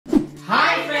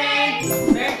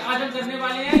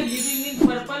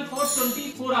Purple for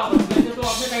 24 hours. वैसे तो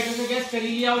आपने टाइटल से गैस कर ही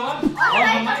लिया होगा और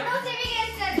हमारे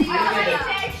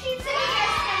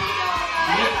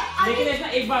लेकिन ऐसा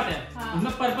एक बात है,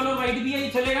 उसमें पर्पल और व्हाइट भी है, ये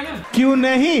चलेगा ना? क्यों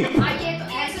नहीं? ऐसे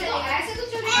तो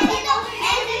चलेगा,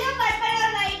 पर्पल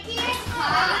और व्हाइट की है।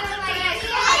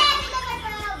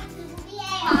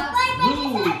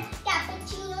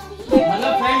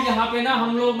 मतलब फ्रेंड यहाँ पे ना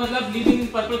हम लोग मतलब लिविंग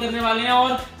पर्पल करने वाले हैं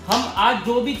और हम आज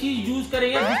जो भी चीज यूज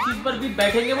करेंगे, जिस चीज पर भी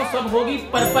बैठेंगे वो सब होगी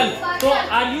पर्पल। तो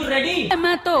आर यू रेडी?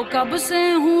 मैं तो कब से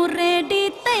हूँ रेडी,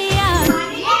 तैयार।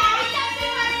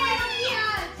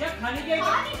 क्या खाने के?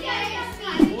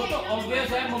 वो तो ऑब्वियस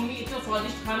है, मम्मी इतना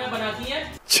स्वादिष्ट खाना बनाती है।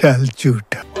 चल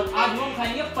झूठा। और आज हम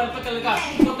खाएंगे पर्पल कलर का।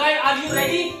 तो गाइस आर यू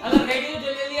रेडी? अगर रेडी हो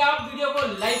जल्दी आप वीडियो को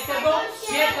लाइक कर दो,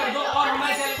 शेयर कर दो और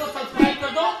हमारे चैनल को सब्सक्राइब कर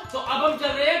दो। तो अब हम चल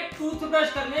रहे हैं टूथ ब्रश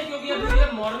करने, क्योंकि अभी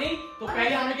है मॉर्निंग। तो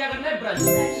पहले हमें क्या करना है? ब्रश।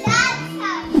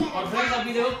 और फ्रेंड्स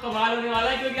अभी देखो कमाल होने वाला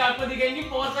है, क्योंकि आपको दिखेंगी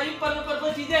बहुत सारी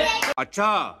पर्पल चीजें।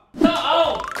 अच्छा तो आओ।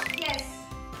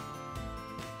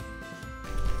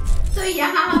 तो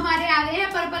यहाँ हमारे आ गए हैं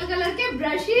पर्पल कलर के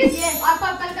ब्रशेस और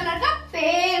पर्पल कलर का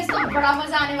पेस्ट। तो बड़ा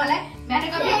मजा आने वाला है। मैंने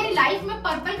कभी अपनी लाइफ में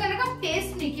पर्पल कलर का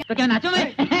पेस्ट नहीं किया। तो क्या नाचो मैं?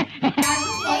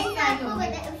 फ्रेंड्स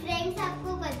आपको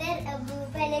पता है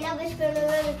पहले ना बचपन में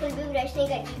बिल्कुल भी ब्रश नहीं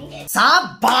करती थी।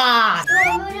 शाबाश।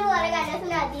 तो मुझे वाला गाना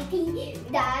सुनाती थी,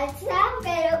 दांत साफ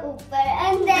करो ऊपर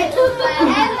अंदर ऊपर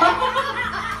अंदर।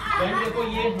 देखो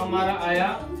ये हमारा आया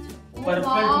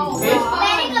पर्पल टूथपेस्ट।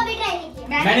 मैंने कभी ट्राई नहीं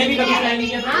किया। मैंने भी कभी ट्राई नहीं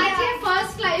किया था। आज ये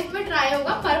फर्स्ट लाइफ में ट्राई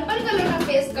होगा। पर्पल कलर का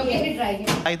पेस्ट कभी नहीं ट्राई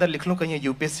किया। इधर लिख लूं कहीं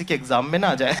यूपीएससी के एग्जाम में ना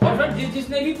आ जाए। और फिर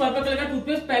जिसने भी पर्पल कलर का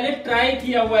टूथपेस्ट पहले ट्राई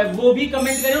किया हुआ है वो भी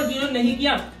कमेंट करे और जिन्होंने नहीं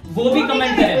किया वो भी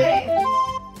कमेंट करे।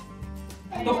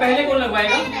 तो पहले कौन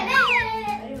लगवाएगा?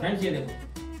 फ्रेंड्स ये देखो,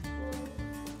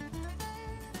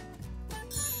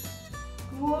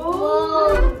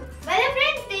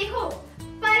 फ्रेंड्स देखो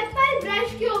पर्पल ब्रश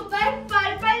के ऊपर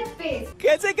पर्पल पेस्ट।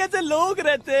 कैसे कैसे लोग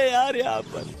रहते हैं यार यहाँ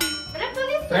पर।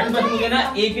 फ्रेंड बस मुझे ना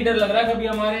एक ही डर लग रहा है, कभी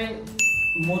हमारे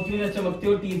मोतियों से चमकते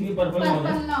हो टीथ भी पर्पल ना हो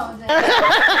जाए।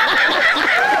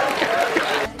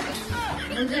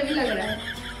 मुझे भी लग रहा है।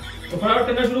 तो फटाफट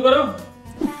करना शुरू करो।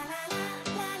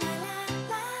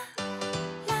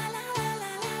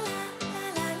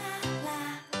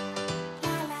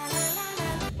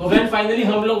 तो फ्रेंड फाइनली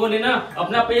हम लोगों ने ना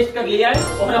अपना पेस्ट कर लिया है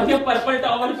और अपने पर्पल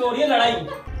टॉवल पे हो रही है लड़ाई।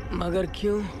 मगर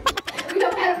क्यों?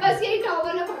 बस यही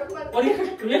टॉवल है पर्पल। और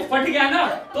ये फट गया ना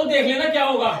तो देख लेना क्या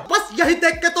होगा। बस यही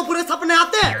देख के तो पूरे सपने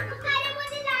आते हैं।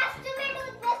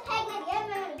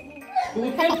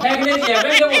 टूथपेस्ट फेंकने दिया है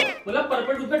देखो, मतलब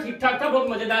पर्पल टूथपेस्ट ठीक ठाक था, बहुत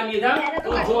मजेदार ये था। तो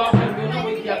जो आप करते हो ना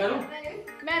वही क्या करो।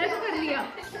 मैंने तो कर लिया।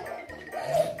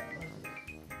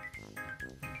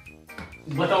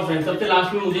 बताओ फ्रेंड, सबसे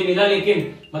लास्ट में मुझे मिला, लेकिन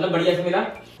मतलब बढ़िया से मिला।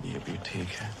 ये भी ठीक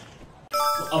है।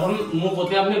 तो अब हम मूव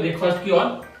होते हैं अपने ब्रेकफास्ट की ओर।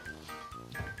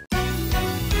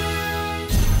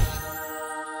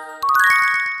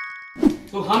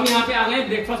 तो हम यहाँ पे आ गए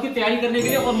ब्रेकफास्ट की तैयारी करने के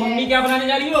लिए और मम्मी क्या बनाने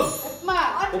जा रही हो? उपमा।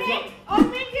 और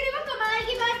फ्रेंड के लिए कमाल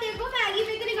की बात देखो, मैगी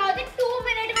मेकर दिखाओ तो 2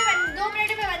 मिनट में 2 मिनट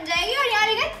में बन जाएगी और यार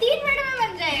 3 मिनट में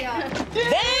बन जाएगा।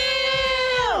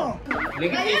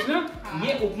 लेकिन एशना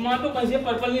ये उपमा तो कहीं से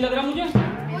पर्पल नहीं लग रहा मुझे।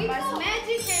 बस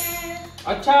मैजिक है।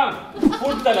 अच्छा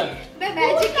फूड कलर। मैं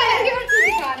मैजिक कलर की वस्तु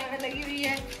दिखाने में लगी हुई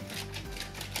है।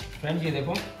 फ्रेंड्स ये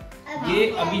देखो, ये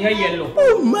अभी है yellow.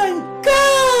 Oh my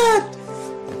God,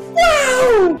 wow.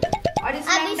 और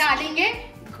इसमें हम डालेंगे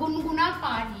गुनगुना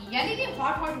पानी, यानी कि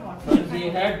हॉट वाटर। ये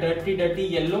है डर्टी डर्टी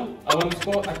येलो। अब हम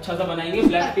इसको अच्छा सा बनाएंगे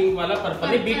ब्लैक पिंक वाला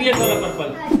पर्पल, बीटीएस वाला पर्पल।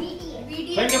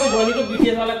 फ्रेंड देखो ध्वनि तो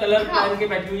बीटीएस वाला कलर पहन के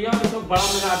बैठी हुई है और इसको बड़ा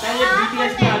मजा आता है। ये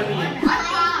बीटीएस की आर्मी है।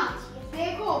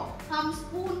 देखो हम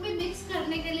स्पून में मिक्स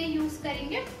करने के लिए यूज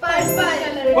करेंगे purple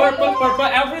colour. Purple purple,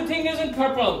 everything is in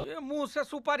purple. ये मुंह से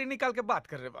सुपारी निकाल के बात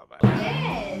कर रहे बाबा।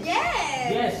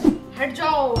 यस हट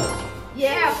जाओ। ये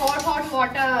है हॉट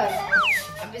वाटर।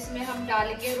 अब इसमें हम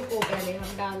डालेंगे, रुको पहले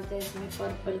हम डालते हैं इसमें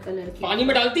पर्पल कलर की। पानी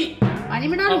में डालती? पानी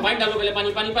में डालो। पानी डालो पहले,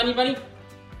 पानी पानी पानी पानी।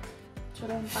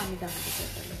 चलो हम पानी डालते हैं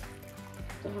पहले।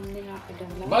 तो हमने यहाँ पे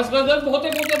डाला। बस बस बस, बहुत है।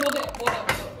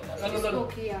 इसको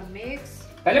किया मिक्स।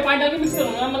 पहले पानी डाल के मिक्स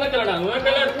करूंगा, मतलब कलर डालूंगा।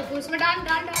 कलर तो उसमें डाल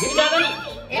ज्यादा नहीं,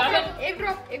 एक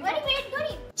ड्रॉप।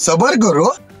 सबर करो।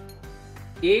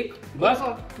 एक बस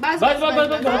बस बस बस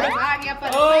बस आ गया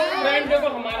पर्पल। फ्रेंड देखो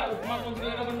हमारा उपमा कौन सी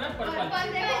कलर का बन रहा है?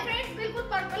 पर्पल। देखो फ्रेंड्स बिल्कुल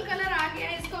पर्पल कलर आ गया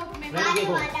है इसका उपमे में।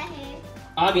 देखो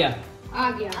आ गया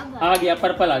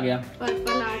पर्पल आ गया।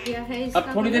 पर्पल आ गया है इसका।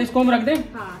 अब थोड़ी देर इसको हम रख दें।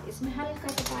 हाँ, इसमें हल्का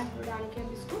सा पानी डाल के हम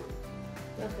इसको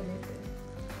रख देते हैं।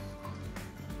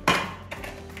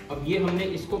 अब ये हमने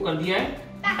इसको कर दिया है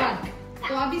बंद।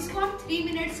 तो अब इसको हम 3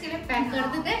 मिनट्स के लिए पैक कर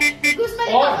देते हैं, क्योंकि उसमें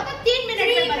लिखा होता है 3 मिनट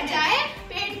में बन जाए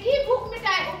पेट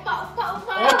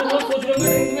और तुम लोग सोच रहे हो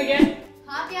ड्रिंक में क्या है?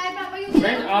 हाँ क्या है पापा?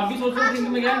 फ्रेंड आप भी सोच रहे हो ड्रिंक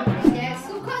में क्या है?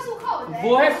 सूखा सूखा होता है।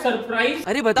 वो है सरप्राइज।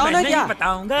 अरे बताओ ना क्या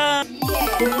बताऊंगा।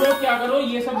 तुम लोग क्या करो,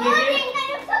 ये सब लेके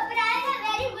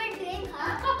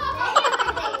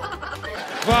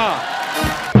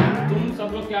तुम सब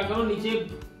लोग क्या करो, नीचे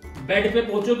बेड पे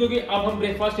पहुंचो, क्योंकि अब हम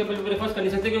ब्रेकफास्ट टेबल पे ब्रेकफास्ट कर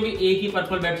नहीं सकते, क्योंकि एक ही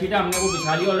पर्पल बेडशीट है, हमने वो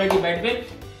बिछा ली ऑलरेडी बेड पे।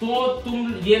 तो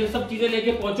तुम ये सब चीजें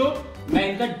लेके पहुंचो, मैं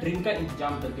इनका ड्रिंक का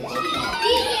इंतजाम करके पहुंचता हूं।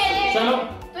 चलो।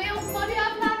 तो ये ऊपर भी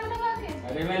आप लाना लगा के?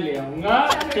 अरे मैं ले आऊंगा।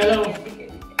 चलो।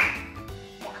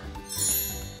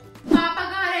 पापा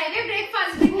कहाँ रह गए?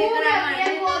 ब्रेकफास्ट भी लेकर आए हैं।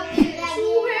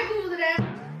 चूहे कूद रहे हैं।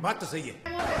 बात तो सही है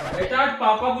बेटा,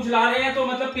 पापा कुछ ला रहे हैं तो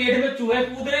मतलब पेट में चूहे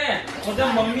कूद रहे हैं, मतलब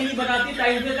मम्मी नहीं बनाती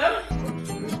टाइम से तब।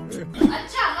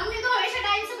 अच्छा, मम्मी तो हमेशा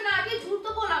टाइम से बनाती है, झूठ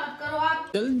तो बोला मत करो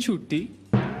आप। चल छुट्टी।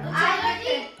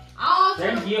 आओ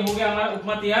फ्रेंड ये हो गया हमारा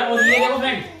उपमा तैयार। और ये देखो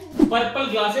फ्रेंड, पर्पल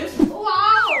ग्लासेस।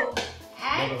 वाओ,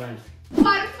 देखो friend,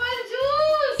 purple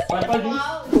juice. Purple juice.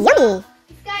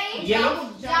 इसका एक ये लो।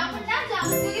 जामुन ना,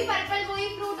 जामुन, क्योंकि पर्पल वही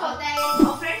फ्रूट होता है।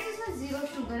 और फ्रेंड्स इसमें 0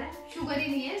 शुगर है, शुगर ही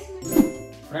नहीं है इसमें।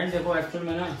 फ्रेंड देखो, एक्चुअल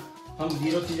में ना हम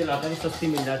 0 चीजें लाते हैं, सस्ती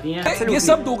मिल जाती हैं। ये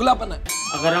सब दोगलापन है।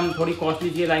 अगर हम थोड़ी कॉस्टली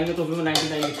चीजें लाएंगे तो उसमें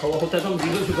 99 लिखा हुआ होता है, तो हम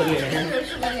 0 शुगर ले रहे हैं।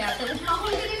 शुगर ले आते हैं। उपमा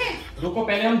खोल के देखे? रुको,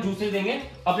 पहले हम जूसेस देंगे।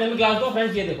 अपने में ग्लास दो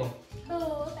फ्रेंड्स। ये देखो,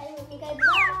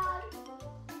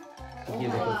 ये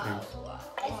देखो फ्रेंड्स,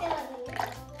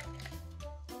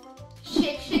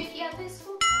 शेक शेक किया था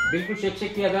इसको। बिल्कुल शेक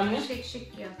शेक किया था हमने। शेक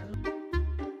शेक किया था।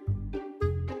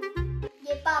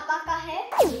 ये पापा का है।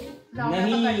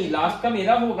 नहीं, लास्ट का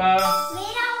मेरा होगा।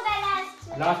 मेरा होगा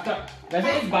लास्ट। लास्ट का।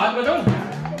 वैसे एक बात बताऊं,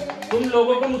 तुम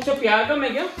लोगों को मुझसे प्यार कम है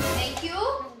क्या? Thank you.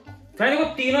 फ्रेंड को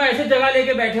तीनों ऐसे जगह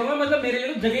लेके बैठे हुए, मतलब मेरे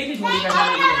लिए तो जगह ही नहीं छोड़ी बैठने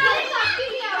के लिए।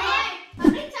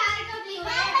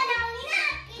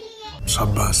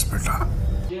 शाबाश बेटा।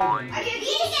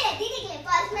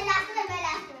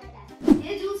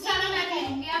 ये जूस सारा मैं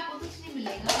पीऊंगी, आपको कुछ नहीं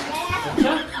मिलेगा।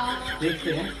 अच्छा, देखते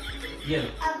हैं। ये लो,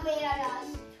 अब मेरा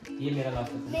लास्ट। ये मेरा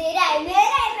लास्ट है। मेरा है,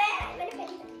 मेरा है, मेरे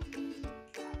पहले।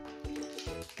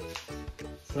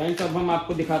 फ्रेंड्स अब हम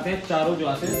आपको दिखाते हैं चारों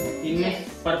ग्लासेस, इनमें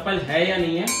पर्पल है या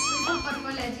नहीं है।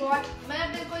 पर्पल है जी।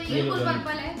 मैं बिल्कुल ये बिल्कुल लो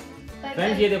पर्पल है।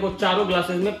 फ्रेंड्स ये देखो, चारों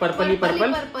ग्लासेस में पर्पल ही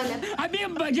पर्पल। पर्पल है। अभी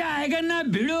मजा आएगा ना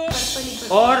भिड़ो।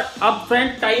 और अब फ्रेंड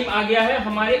टाइम आ गया है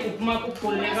हमारे उपमा को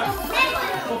खोलने का।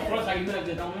 तो थोड़ा साइड में रख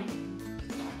देता हूँ मैं।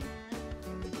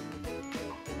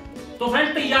 तो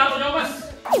फ्रेंड तैयार हो जाओ बस।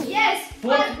 यस। स्पून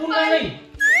नहीं,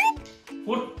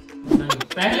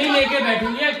 पहले ही लेके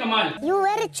बैठूंगी। कमाल। You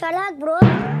very चालाक ब्रो।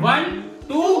 1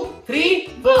 2 3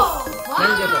 4।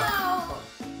 फ्रेंड देखो,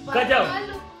 गजब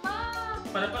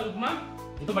पर्पल उपमा,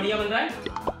 ये तो बढ़िया बन रहा है।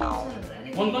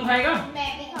 कौन कौन खाएगा?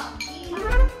 मैं भी खाऊंगी।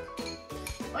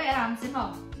 ओए आराम से खाओ।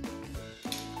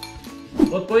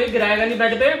 और कोई गिराएगा नहीं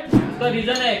बेड पे। उसका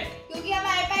रीजन है क्योंकि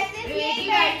हमारे पास सिर्फ एक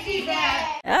बेडशीट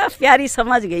है। प्यारी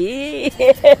समझ गई। तो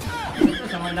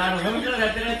समझदार हो गए मतलब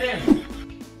रहते रहते।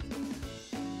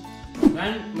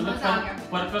 मतलब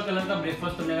पर्पल कलर का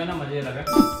ब्रेकफास्ट करने का ना मजे लगा।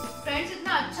 फ्रेंड्स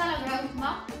इतना अच्छा लग रहा है उपमा,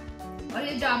 और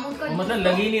ये जामुन का मतलब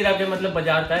लग ही नहीं रहा कि मतलब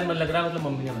बाजार का है, मतलब लग रहा है मतलब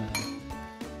मम्मी ने बनाया।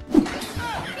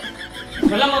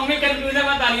 मतलब मम्मी कंफ्यूज है,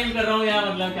 मैं तारीफ कर रहा हूँ यार,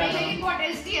 मतलब क्या। लेकिन बहुत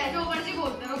टेस्टी है, जो मर्जी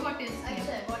बोलते रहो, बहुत टेस्टी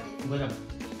है। गजब।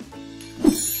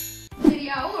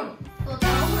 चिड़िया उड़,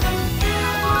 तोता उड़,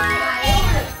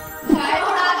 गाय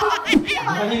उड़ा दो।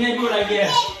 मम्मी ने भी उड़ा दिया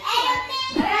है।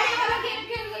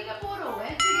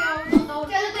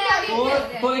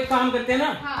 तो एक काम करते हैं ना,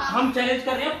 हम चैलेंज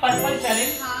कर रहे हैं पर्पल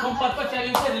चैलेंज। हम पर्पल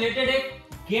चैलेंज से रिलेटेड एक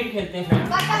गेम खेलते हैं फ्रेंड।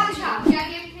 क्या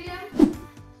गेम खेले हम?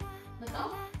 बताओ।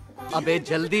 अबे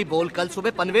जल्दी बोल, कल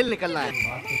सुबह पनवेल निकलना है।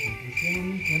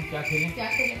 क्या खेलें? क्या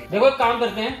खेले? देखो एक काम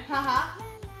करते हैं, हाँ।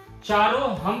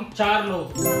 हम 4 लोग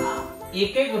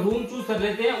एक एक रूम चूज कर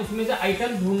लेते हैं, उसमें से आइटम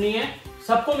ढूंढनी है।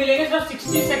 सबको मिलेंगे सिर्फ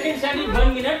 60 सेकंड यानी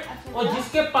 1 मिनट। और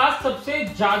जिसके पास सबसे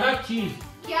ज्यादा चीज,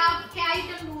 क्या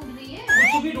आइटम ढूंढ रही है?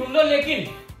 कुछ भी ढूंढ लो, लेकिन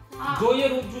जो ये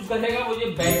रूम चूज करेगा वो ये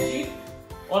बेडशीट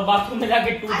और बाथरूम में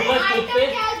जाके टूथब्रश,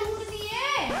 टूथपेस्ट, क्या ढूंढनी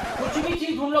है? कुछ भी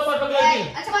चीज ढूंढ लो पर्पल कलर की।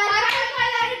 अच्छा, पर्पल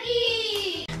कलर की।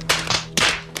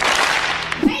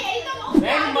 मैं यही तो कहूँ।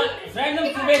 फ्रेंड हम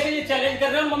सुबह से ये चैलेंज कर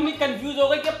रहे हैं, मम्मी कंफ्यूज हो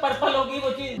गई कि पर्पल होगी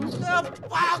वो चीज। ये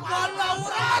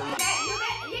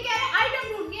कह रहे आइटम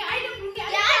ढूंढनी है, आइटम ढूंढनी है।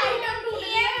 क्या आइटम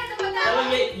ढूंढनी है? तो बताओ। चलो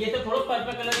ये तो थोड़ा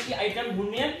पर्पल कलर की आइटम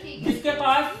ढूंढनी है। जिसके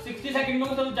पास 60 सेकंड में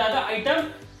सबसे ज्यादा आइटम,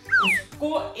 उसको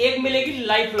एक मिलेगी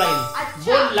लाइफ लाइन। अच्छा।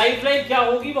 वो लाइफ लाइन क्या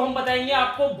होगी वो हम बताएंगे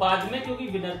आपको बाद में, क्योंकि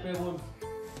विनर पे वो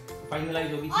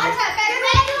फाइनलाइज होगी। अच्छा, पहले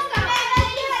मैं दूंगा।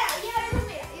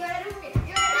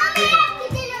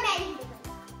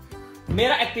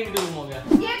 मेरा एक्टिविटी रूम हो गया।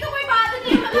 ये तो कोई बात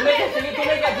तुम्हें क्या चाहिए?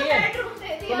 तुम्हें क्या चाहिए? बेडरूम दे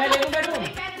दिया। तो मैं ले लूं बेडरूम?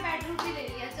 मैंने बेडरूम भी ले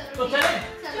लिया। चलो तो चले?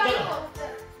 चलो।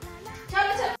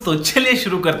 तो चलिए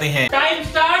शुरू करते हैं। Time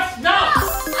starts now.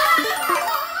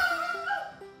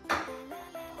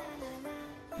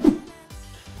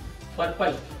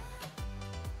 पर्पल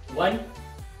 1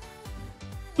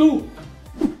 2।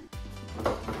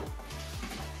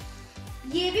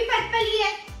 ये भी पर्पल ही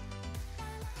है।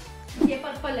 ये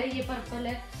पर्पल है, ये पर्पल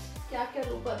है। क्या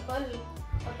करूं? पर्पल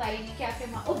पता ही नहीं क्या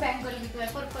क्या। ओ बैंगल भी तो है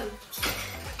पर्पल।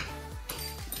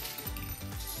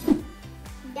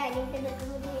 डाइनिंग टेबल पे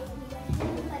मुझे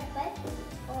पर्पल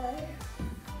और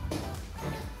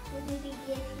मुझे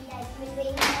बीटीएस की लाइट मिल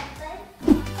गई है पर्पल।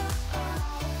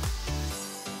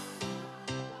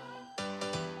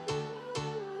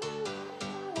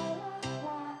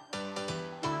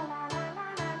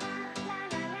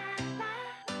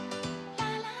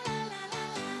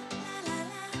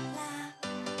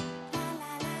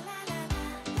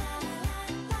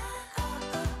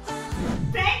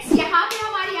 फ्रेंड्स यहाँ पे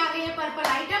हमारी आ गई है पर्पल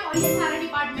आइटम और ये सारा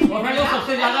डिपार्टमेंट। और जो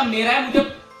सबसे ज्यादा मेरा है, मुझे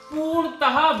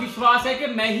पूर्णतः विश्वास है कि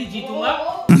मैं ही जीतूंगा।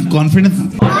 कॉन्फिडेंस।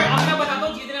 और अब मैं बताता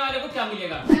हूँ जीतने वाले को क्या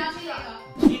मिलेगा। क्या मिलेगा?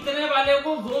 जीतने वाले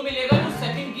को वो मिलेगा जो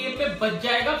सेकंड गेम में बच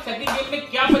जाएगा। सेकंड गेम में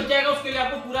क्या बच जाएगा उसके लिए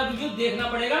आपको पूरा वीडियो देखना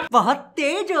पड़ेगा। बहुत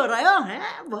तेज हो रहा है,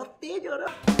 बहुत तेज हो रहा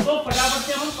है। तो फटाफट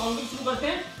से हम काउंटिंग शुरू करते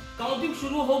हैं। काउंटिंग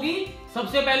शुरू होगी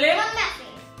सबसे पहले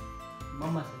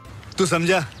मम्मा से। तू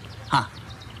समझा? हाँ।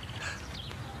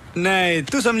 नहीं,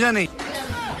 तू समझा नहीं।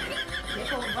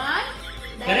 देखो 1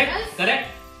 करेक्ट करेक्ट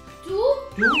 2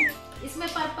 इसमें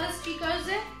पर्पल स्टिकर्स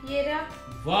है। ये रहा।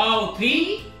 Wow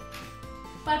 3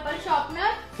 purple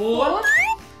sharpener 4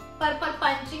 purple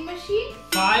punching machine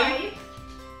 5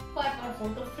 purple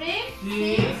photo frame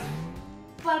 6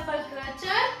 purple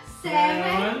क्रचर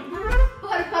 7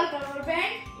 purple rubber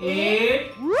band 8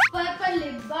 purple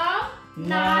lip balm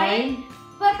 9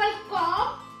 purple com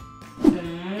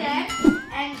 10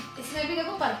 and इसमें भी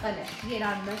देखो पर्पल है। ये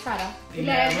राउंडर सारा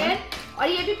 11 और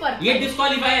ये भी पर्पल। ये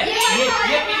डिस्क्वालीफाई है। ये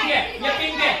पिंक है, ये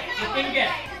पिंक है, ये पिंक है।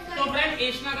 तो फ्रेंड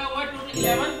एशना का हुआ टोटल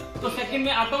 11। तो सेकंड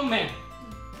में आता हूं मैं।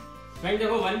 फ्रेंड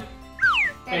देखो 1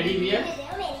 टेडी बियर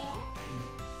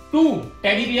 2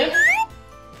 टेडी बियर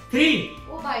 3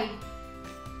 ओ भाई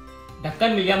ढक्कन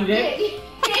मिल गया मुझे।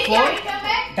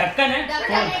 ढक्कन है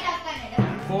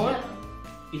 4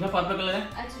 इसमें पर्पल कलर है।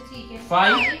 अच्छा ठीक है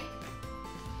 5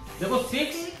 देखो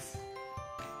 6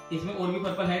 इसमें और भी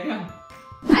पर्पल है क्या?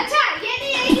 अच्छा ये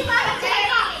नहीं, यही नहीं माना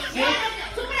जाएगा।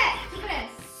 चुप रहे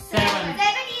 7 ये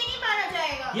नहीं माना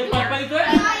जाएगा। ये पर्पल ही तो है।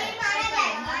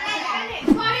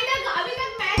 अभी तक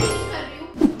मैं नहीं कर रही हूँ।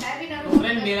 मैं भी ना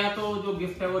फ्रेंड मेरा तो जो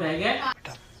गिफ्ट है वो रह गया।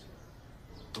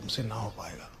 तुमसे ना हो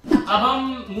पाएगा। अब हम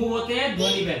मूव होते हैं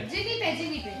ध्वनि पे। जिन्नी पे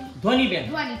ध्वनि पे।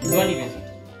 ध्वनि पे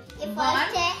ये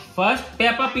फर्स्ट है। फर्स्ट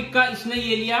पेपा पिक का इसने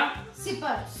ये लिया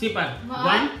सिपर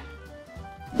 1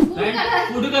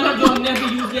 फूड कलर जो हमने अभी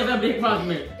यूज किया था ब्रेकफास्ट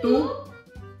में 2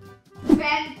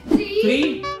 pen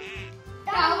 3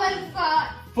 towel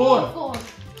 4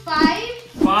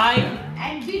 5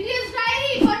 and BTS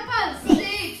diary purple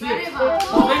 6। अरे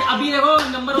वाह। अभी देखो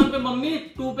नंबर 1 पे मम्मी,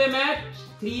 2 पे मैं,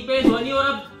 3 पे ध्वनि और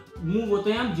अब मूव होते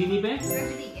हैं हम जिनी पे। ठीक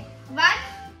है 1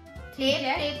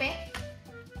 3 पे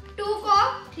 2 को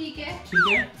ठीक है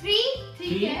 3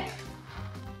 ठीक है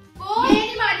 4 ये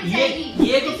नहीं मानी जाएगी।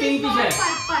 ये तो पिंक है।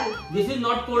 Purple this is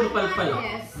not cold purple.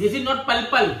 This is not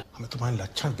purple. हमें तुम्हारे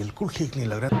लक्षण बिल्कुल ठीक नहीं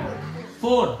लग रहा।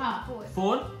 4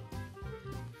 5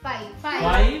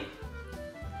 5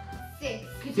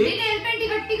 कितनी नेल पेंट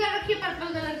इकट्ठी कर रखी है पर्पल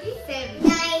कलर की?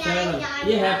 7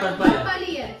 ये है पर्पल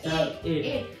ही है 8।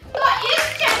 तो इस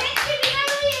चैलेंज की विनर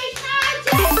हुई एशना।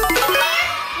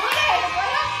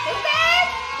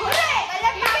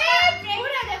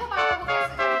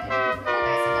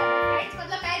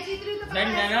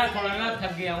 थोड़ा ना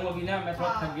थक गया हूँ अभी ना, मैं थोड़ा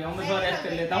थक गया हूँ। मैं थोड़ा रेस्ट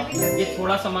कर लेता हूँ। ये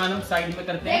थोड़ा सामान हम साइड में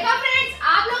करते हैं। देखो फ्रेंड्स,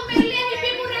 आप लोग मेरे लिए हिप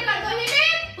हिप हुर्रे कर दो। Hip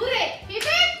hip hurray, hip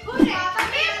hip hurray,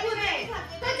 hip hurray.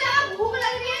 तो जरा भूख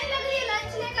लग रही है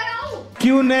लंच लेकर आऊं?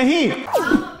 क्यों नहीं? हाँ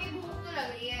मम्मी भूख तो लग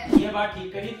रही है। ये बात ठीक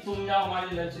करी, तुम जाओ हमारे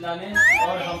लंच लाने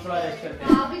और हम थोड़ा रेस्ट करते हैं।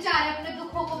 हाँ बेचारे अपने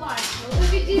दुखों को बांट लो,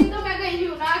 क्योंकि जीत तो मैं गई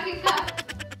हूँ ना आखिरकार।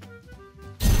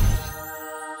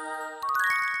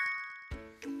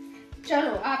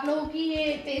 चलो आप लोगों की ये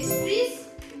पेस्ट्रीज।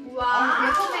 वाह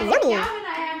देखो मैंने क्या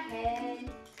बनाया है।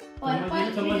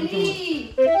 पर्पल इडली।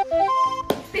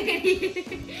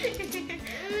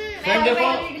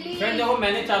 फ्रेंड देखो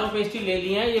मैंने चारों पेस्ट्री ले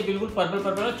ली हैं। ये बिल्कुल पर्पल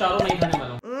पर्पल है, चारों नहीं खाने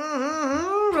वाला हूँ।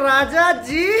 राजा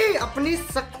जी अपनी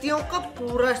शक्तियों का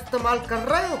पूरा इस्तेमाल कर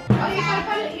रहे हो। और ये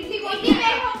पर्पल इडली होगी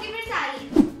फिर सारी।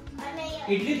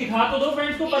 इडली दिखा तो दो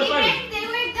फ्रेंड्स को पर्पल।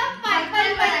 देखो एकदम पर्पल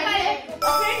पर्पल।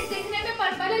 फ्रेंड्स दिखने में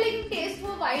पर्पल है लेकिन टेस्ट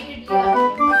वो व्हाइट इडली का है।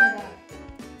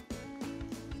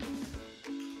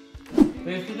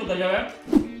 पेस्ट्री तो गजब है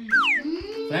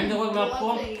फ्रेंड। देखो मैं आपको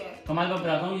कमाल का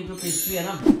बताता हूँ, ये जो पेस्ट्री है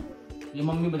ना ये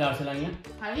मम्मी बाजार से लाई है।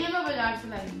 हाँ ये मैं बाजार से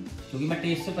लाई हूँ क्योंकि मैं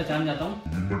टेस्ट से पहचान जाता हूँ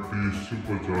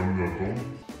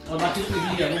और बाकी तो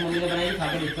इडली है वो मम्मी ने बनाई, खा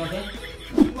के देखता हूँ।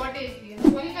 बहुत टेस्टी है।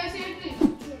 वही कैसी idli?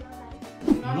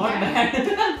 Not bad.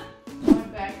 Not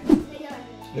bad.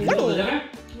 Idli तो गजब है,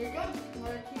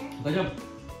 गजब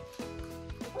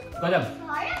गजब।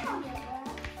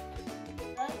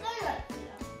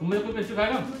 तुम मेरे को पेस्ट्री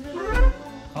खाएगा?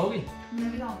 खाओगी?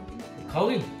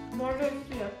 खाओगी? बहुत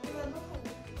टेस्टी है।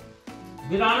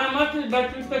 गिराना मत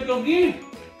बेडशीट पे क्योंकि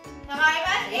हमारे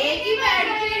पास एक ही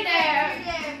बेडशीट है।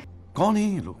 कौन है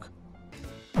ये लोग?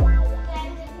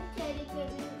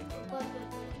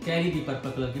 कैरी की पर्पल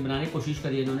कलर की बनाने की कोशिश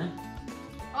करी है इन्होंने।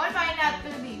 और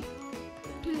पाइनएप्पल भी।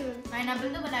 पाइनएप्पल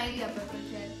तो बना ही दिया पर्पल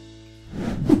शेल।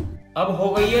 अब हो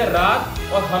गई है रात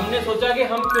और हमने सोचा कि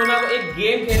हम क्यों ना एक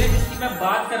गेम खेलें जिसकी मैं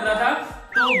बात कर रहा था।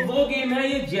 तो वो गेम है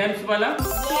ये जेम्स वाला।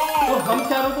 तो हम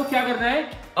चारों को क्या करना है,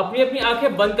 अपनी अपनी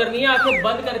आंखें बंद करनी है। आंखें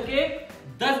बंद करके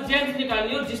 10 जेम्स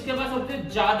निकालनी है और जिसके पास सबसे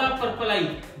ज्यादा पर्पल आई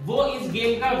वो इस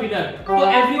गेम का विनर। तो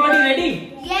एवरीबॉडी रेडी?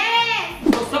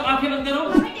 यस। तो सब आंखें बंद करो।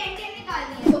 हमें 10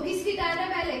 निकालनी है। तो किसकी टर्न है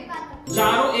पहले?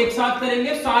 चारों एक साथ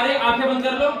करेंगे, सारे आंखें बंद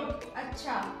कर लो।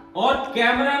 अच्छा। और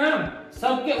कैमरा ना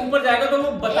सबके ऊपर जाएगा तो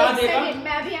वो बता देगा।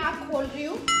 मैं भी आँख खोल रही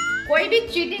हूँ। कोई भी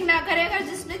चीटिंग ना करेगा,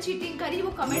 जिसने चीटिंग करी वो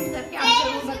कमेंट करके आप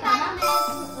जरूर बताना।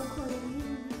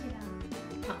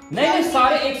 नहीं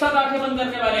सारे एक साथ आंखें बंद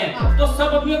करने वाले हैं। हाँ। तो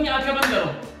सब अपनी अपनी आंखें बंद करो।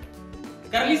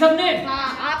 कर ली सबने? हाँ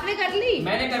आपने कर ली?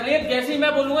 मैंने कर ली। जैसे ही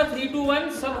मैं बोलूंगा 3, 2,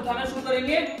 1 सब उठाना शुरू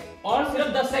करेंगे और सिर्फ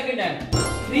 10 सेकंड है।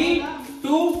 3,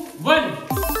 2, 1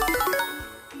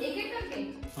 एक एक करके।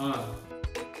 हाँ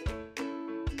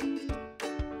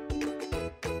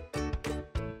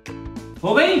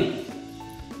हो गई?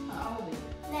 हाँ हो गई।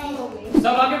 नहीं हो गई।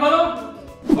 सब आगे बढ़ो।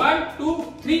 1, 2,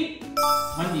 3।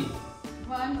 हाँ जी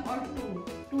 1 और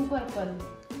 2 पर्पल।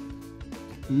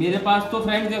 मेरे पास तो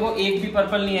फ्रेंड्स देखो एक भी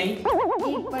पर्पल नहीं आई। एक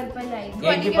पर्पल आई।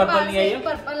 एक भी पर्पल नहीं आई है।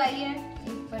 पर्पल आई है।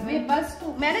 मेरे पास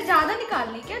 2। मैंने ज्यादा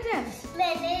निकाल ली क्या जेम्स?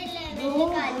 मैंने 2,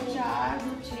 4,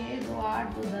 2, 6, 2, 8,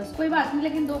 2, 10। कोई बात नहीं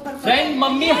लेकिन 2 पर्पल। फ्रेंड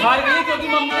मम्मी हार गई क्योंकि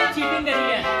मम्मी ने चीटिंग करी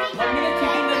है। मम्मी ने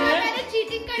चीटिंग करी है। मैंने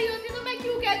चीटिंग करी होती तो मैं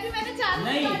क्यों कहती? मैंने 4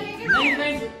 नहीं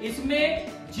फ्रेंड, इसमें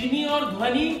जिनी और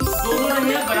ध्वनि दोनों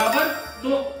रहे हैं बराबर। तो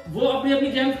वो अपनी अपनी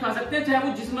जेम्स खा सकते हैं, चाहे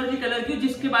वो जिस मर्जी कलर की,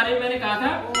 जिसके बारे में मैंने कहा था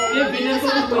कि विनर को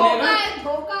कुछ मिलेगा।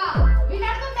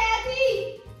 विनर तो मैं थी।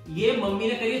 ये मम्मी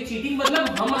ने करी है चीटिंग। मतलब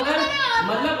हम अगर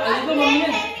अभी तो मम्मी ने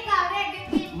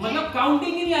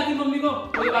काउंटिंग ही नहीं आती मम्मी को।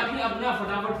 कोई बात नहीं, अपना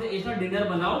फटाफट से ऐसा डिनर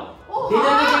बनाओ।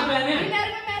 डिनर में क्या प्लान है? डिनर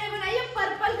में मैंने बनाई है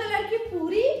पर्पल कलर की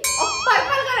पूरी और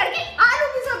पर्पल कलर की आलू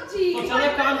की सब्जी। तो चलो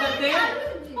एक काम करते हैं,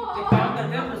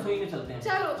 रसोई में चलते हैं।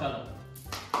 चलो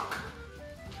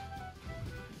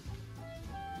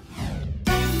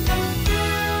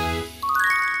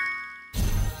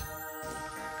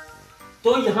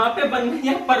तो यहाँ पे बन गई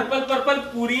है पर्पल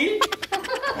पूरी।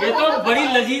 ये तो बड़ी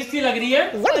लजीज सी लग रही है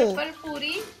पर्पल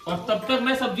पूरी। और तब तक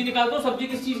मैं सब्जी निकालता हूँ। सब्जी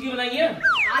किस चीज की बनाई है?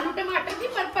 आलू टमाटर की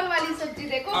पर्पल वाली सब्जी।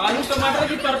 देखो आलू टमाटर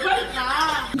की पर्पल।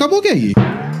 हाँ कब हो गया ये?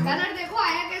 कलर देखो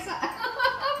आया कैसा।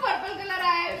 पर्पल कलर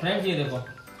आया है फ्रेंड्स। ये देखो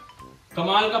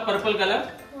कमाल का पर्पल कलर।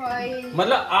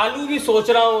 मतलब आलू भी सोच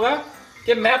रहा होगा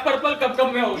कि मैं पर्पल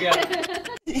कब में हो गया।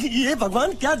 ये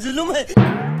भगवान क्या जुल्म है।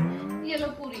 ये लो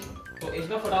पूरी। तो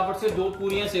इसमें फटाफट से 2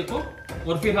 पूरियां सेको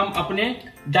और फिर हम अपने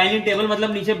डाइनिंग टेबल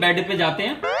मतलब नीचे बेड पे जाते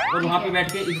हैं और वहां पे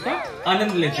बैठ के इसका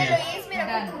आनंद लेते हैं।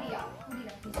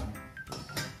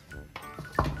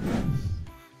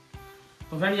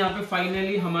 तो फ्रेंड यहाँ पे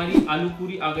फाइनली हमारी आलू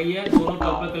पूरी आ गई है, दोनों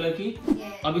पर्पल कलर की।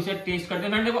 अब इसे टेस्ट करते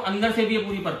हैं। देखो अंदर से भी ये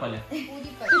पूरी पर्पल है।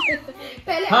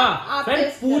 पहले हाँ फ्रेंड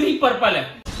पूरी पर्पल है।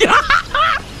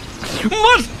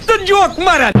 मस्त जोक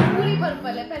मारा। पूरी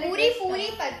पर्पल है। पहले पूरी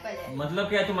पर्पल है। मतलब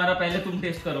क्या तुम्हारा? पहले तुम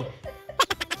टेस्ट करो।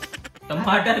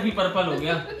 टमाटर भी पर्पल हो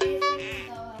गया।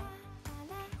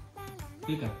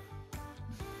 ठीक है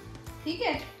ठीक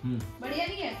है। बढ़िया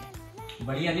नहीं है?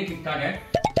 बढ़िया नहीं, ठीक ठाक है।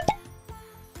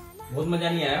 बहुत मजा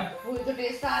नहीं आया। वही तो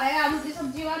टेस्ट आ रहा है आलू की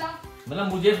सब्जी वाला।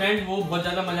 मतलब मुझे फ्रेंड वो बहुत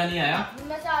ज्यादा मजा नहीं आया।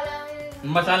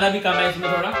 मसाला भी कम है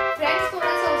इसमें थोड़ा। फ्रेंड्स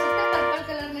थोड़ा सा हो सकता है पर्पल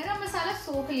कलर में ना मसाला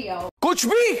सोख लिया हो। कुछ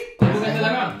भी। तेरे कैसा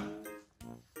लगा?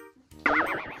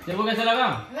 तेरे को कैसा लगा?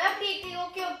 मैं पीती हूँ।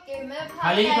 ओके मैं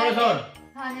खा लेगी थोड़ा सा और?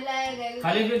 खाने लायक है।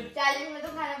 खा ले फिर। 40 में तो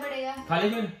खाना पड़ेगा। खा ले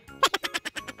फिर।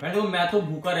 मैं तो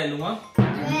भूखा रह लूंगा।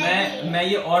 मैं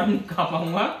ये और नहीं खा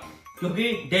पाऊंगा क्योंकि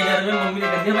डिनर में मम्मी ने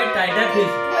कर दिया भाई टाइगर फिश।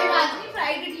 कोई बात नहीं,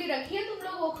 फ्राइड इडली रखी है, तुम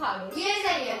लोग वो खा लो, ये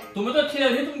सही है। तुम्हें तो अच्छी लग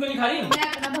रही है, तुम क्यों नहीं खा रही? मैं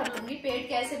अपना भर लूंगी पेट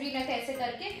कैसे भी ना कैसे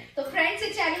करके। तो फ्रेंड्स से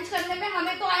चैलेंज करने में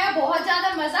हमें तो आया बहुत ज्यादा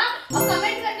मजा, और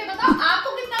कमेंट करके बताओ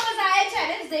आपको कितना मजा आया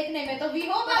चैलेंज देखने में। तो वी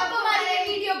होप आपको हमारी ये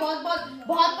वीडियो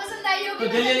बहुत पसंद आई होगी।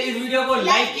 तो जल्दी इस वीडियो को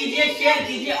लाइक कीजिए, शेयर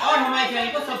कीजिए और हमारे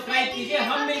चैनल को सब्सक्राइब कीजिए।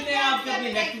 हम मिलते हैं आपसे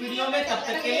अपनी नेक्स्ट वीडियो में, तब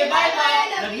तक के लिए bye bye,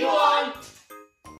 love you all.